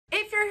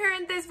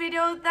in this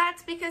video,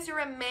 that's because you're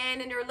a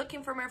man and you're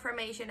looking for more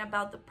information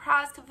about the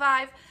Prosta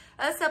Vive,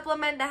 a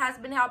supplement that has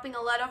been helping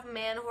a lot of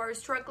men who are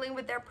struggling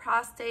with their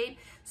prostate.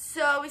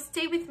 So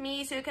stay with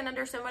me so you can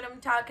understand what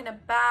I'm talking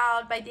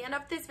about. By the end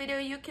of this video,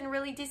 you can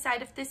really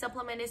decide if this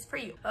supplement is for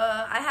you.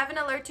 I have an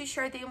alert to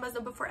share that you must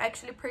know before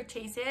actually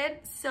purchase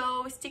it,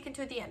 so stick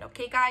until the end,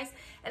 okay guys?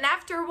 And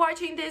after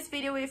watching this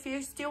video, if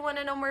you still want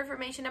to know more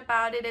information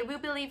about it, I will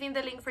be leaving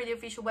the link for the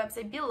official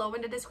website below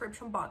in the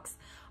description box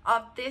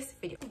of this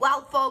video.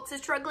 Well folks,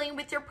 struggling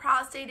with your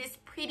prostate is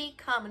pretty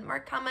common, more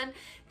common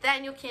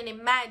than you can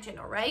imagine,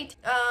 all right?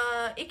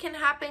 It can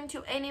happen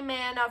to any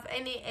man of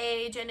any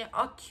age and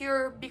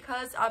occur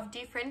because of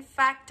different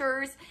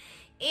factors,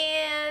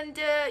 and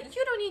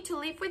you don't need to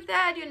live with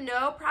that. You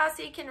know,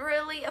 prostate can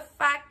really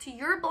affect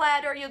your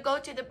bladder. You go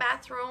to the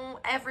bathroom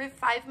every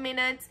 5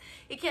 minutes.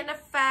 It can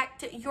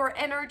affect your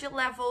energy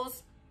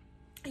levels,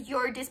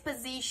 your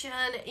disposition,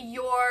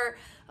 your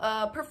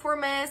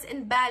performance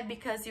in bed,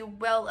 because it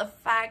will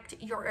affect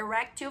your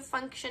erectile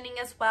functioning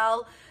as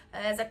well.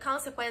 As a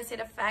consequence,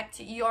 it affects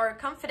your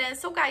confidence.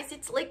 So guys,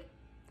 it's like,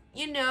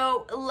 you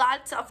know,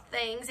 lots of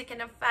things. It can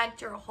affect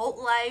your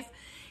whole life,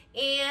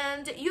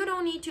 and you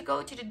don't need to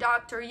go to the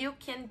doctor. You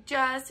can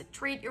just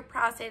treat your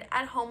prostate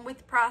at home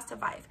with Prosta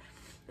Vive.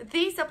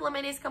 This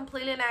supplement is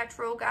completely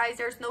natural, guys.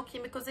 There's no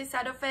chemicals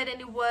inside of it, and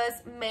it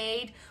was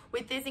made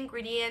with these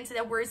ingredients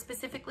that were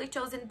specifically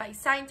chosen by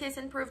scientists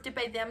and proved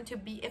by them to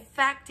be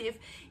effective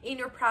in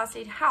your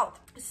prostate health.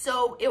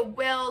 So it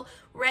will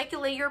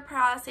regulate your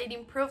prostate,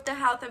 improve the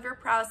health of your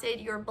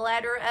prostate, your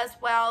bladder as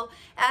well.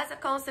 As a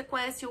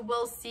consequence, you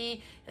will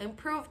see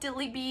improved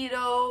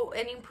libido,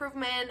 an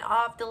improvement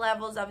of the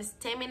levels of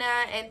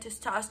stamina and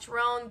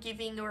testosterone,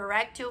 giving you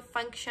erectile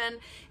function,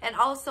 and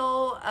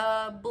also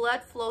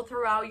blood flow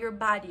throughout your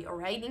body, all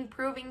right?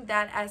 Improving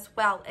that as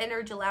well.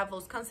 Energy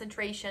levels,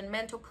 concentration,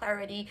 mental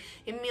clarity,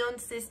 immune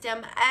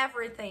system,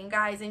 everything,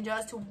 guys, in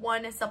just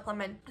one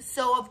supplement.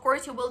 So of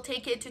course you will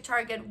take it to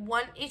target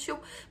one issue,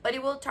 but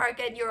it will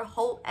target your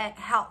whole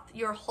health,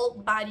 your whole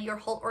body, your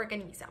whole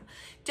organism.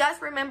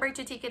 Just remember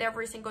to take it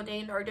every single day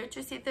in order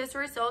to see these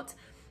results.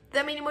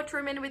 The minimum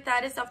treatment with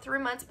that is of 3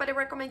 months, but I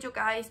recommend you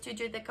guys to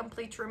do the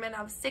complete treatment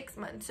of 6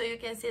 months so you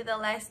can see the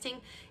lasting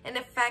and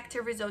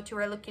effective result you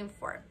are looking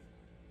for.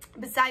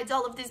 Besides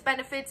all of these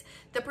benefits,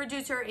 the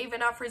producer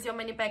even offers you a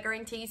money-back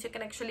guarantee, so you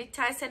can actually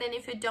test it, and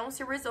if you don't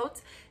see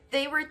results,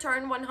 they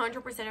return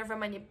 100% of your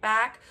money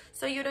back,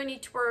 so you don't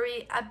need to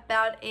worry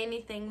about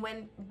anything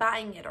when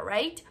buying it, all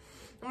right?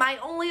 My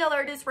only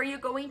alert is where you're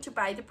going to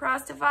buy the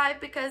Prosta Vive,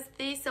 because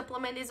this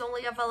supplement is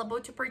only available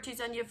to purchase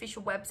on the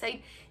official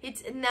website.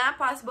 It's not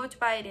possible to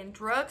buy it in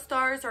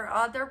drugstores or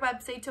other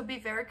websites, so be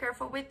very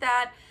careful with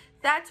that.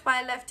 That's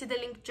why I left the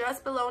link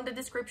just below in the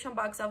description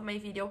box of my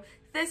video.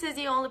 This is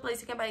the only place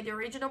you can buy the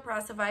original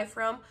Prosta Vive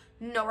from,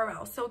 nowhere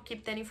else, so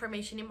keep that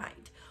information in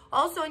mind.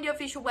 Also on the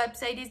official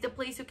website is the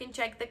place you can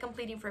check the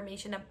complete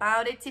information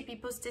about it, see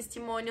people's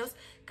testimonials,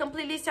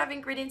 complete list of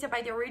ingredients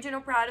about the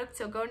original product,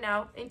 so go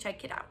now and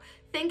check it out.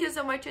 Thank you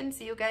so much and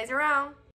see you guys around.